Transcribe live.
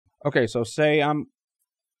Okay, so say I'm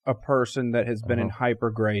a person that has been in hyper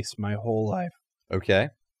grace my whole life. Okay.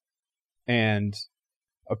 And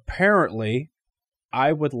apparently,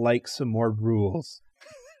 I would like some more rules.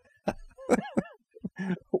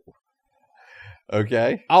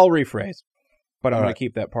 Okay. I'll rephrase, but I'm All going right. to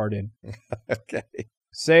keep that part in. Okay.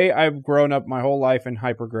 Say I've grown up my whole life in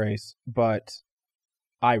hyper grace, but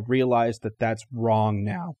I realize that that's wrong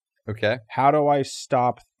now. Okay. How do I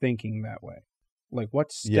stop thinking that way? Like,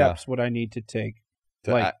 what steps would I need to take?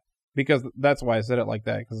 Because that's why I said it like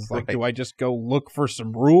that. Because it's like, do I just go look for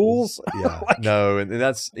some rules? Yeah. Like, no, and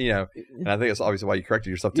that's, and I think that's obviously why you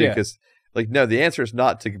corrected yourself too, Yeah. because no, the answer is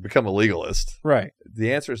not to become a legalist. right.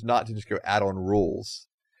 The answer is not to just go add on rules.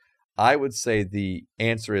 I would say the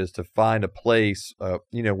answer is to find a place,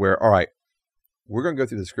 where, all right, we're going to go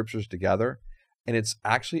through the scriptures together, and it's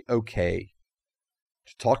actually okay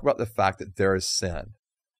to talk about the fact that there is sin,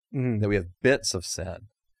 that we have bits of sin,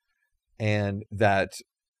 and that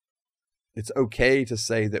it's okay to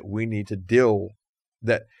say that we need to deal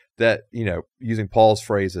that using Paul's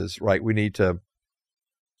phrases, right? We need to,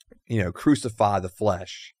 crucify the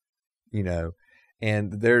flesh,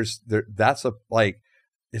 and that's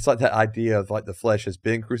it's like that idea of like the flesh has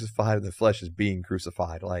been crucified and the flesh is being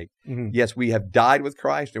crucified. Like, yes, we have died with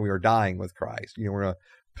Christ and we are dying with Christ. We're going to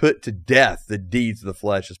put to death the deeds of the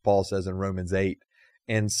flesh, as Paul says in Romans 8.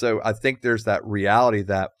 And so I think there's that reality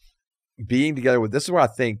that this is where I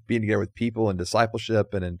think being together with people and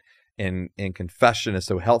discipleship and confession is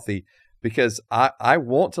so healthy, because I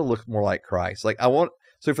want to look more like Christ.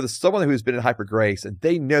 So for someone who's been in hyper grace and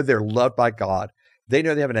they know they're loved by God, they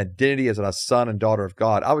know they have an identity as a son and daughter of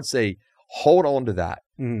God, I would say hold on to that.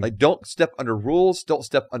 Like, don't step under rules, don't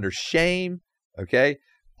step under shame. Okay.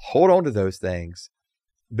 Hold on to those things.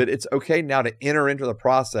 But it's okay now to enter into the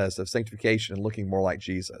process of sanctification and looking more like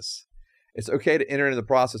Jesus. It's okay to enter into the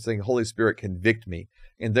process saying, Holy Spirit, convict me.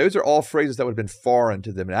 And those are all phrases that would have been foreign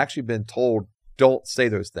to them and actually been told, don't say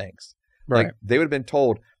those things. Right. Like, they would have been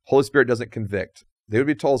told, Holy Spirit doesn't convict. They would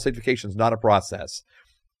be told sanctification is not a process.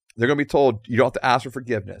 They're going to be told you don't have to ask for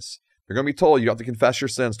forgiveness. They're going to be told you don't have to confess your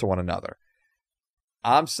sins to one another.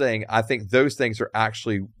 I'm saying I think those things are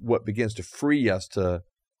actually what begins to free us to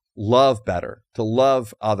love better, to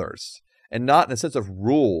love others. And not in the sense of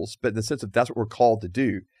rules, but in the sense of that's what we're called to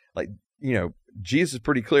do. Like, Jesus is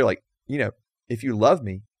pretty clear, like, if you love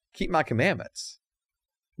me, keep my commandments.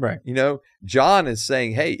 Right. John is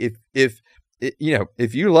saying, hey, if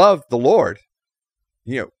you love the Lord,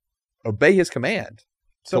 obey his command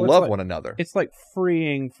to love one another. It's like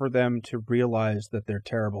freeing for them to realize that they're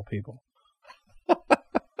terrible people.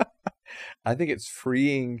 I think it's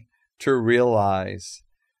freeing to realize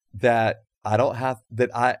that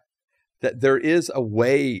that there is a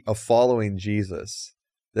way of following Jesus,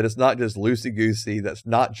 that it's not just loosey-goosey, that's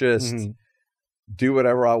not just do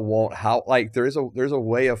whatever I want. There's a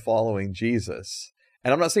way of following Jesus.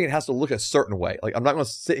 And I'm not saying it has to look a certain way. Like, I'm not going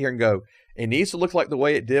to sit here and go, it needs to look like the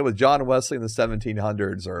way it did with John Wesley in the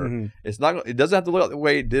 1700s, or it doesn't have to look like the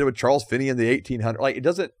way it did with Charles Finney in the 1800s. Like, it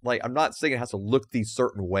doesn't, I'm not saying it has to look these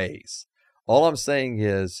certain ways. All I'm saying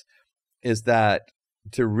is that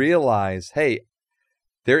to realize, hey,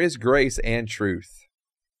 there is grace and truth.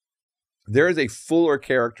 There is a fuller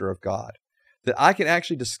character of God, that I can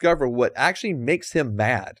actually discover what actually makes him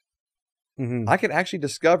mad. I can actually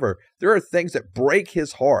discover there are things that break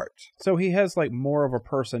his heart. So he has more of a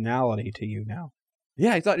personality to you now.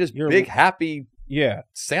 Yeah, he's not just big, happy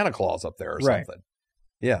Santa Claus up there or something.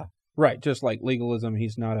 Yeah. Right, just like legalism,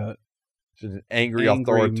 he's not just an angry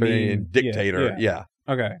authoritarian mean dictator. Yeah.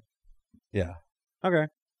 Okay. Yeah. Okay.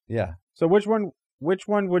 Yeah. So which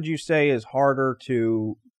one would you say is harder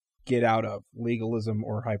to get out of, legalism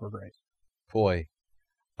or hyper grace? Boy,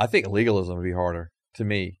 I think legalism would be harder to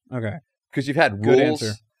me. Okay. Because you've had Good rules.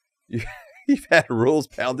 answer. You've had rules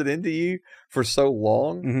pounded into you for so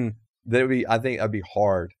long that I think it'd be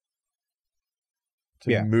hard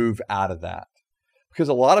to move out of that. Because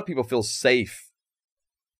a lot of people feel safe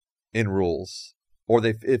in rules, or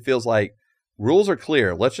it feels like rules are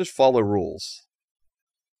clear. Let's just follow rules.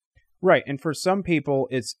 Right. And for some people,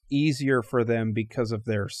 it's easier for them because of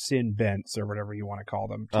their sin bents, or whatever you want to call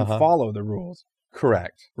them, to follow the rules.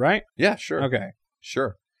 Correct. Right? Yeah, sure. Okay.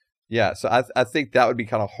 Sure. Yeah. So I think that would be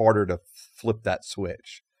kind of harder to flip that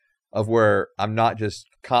switch of where I'm not just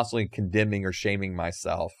constantly condemning or shaming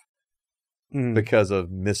myself because of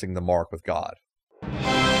missing the mark with God.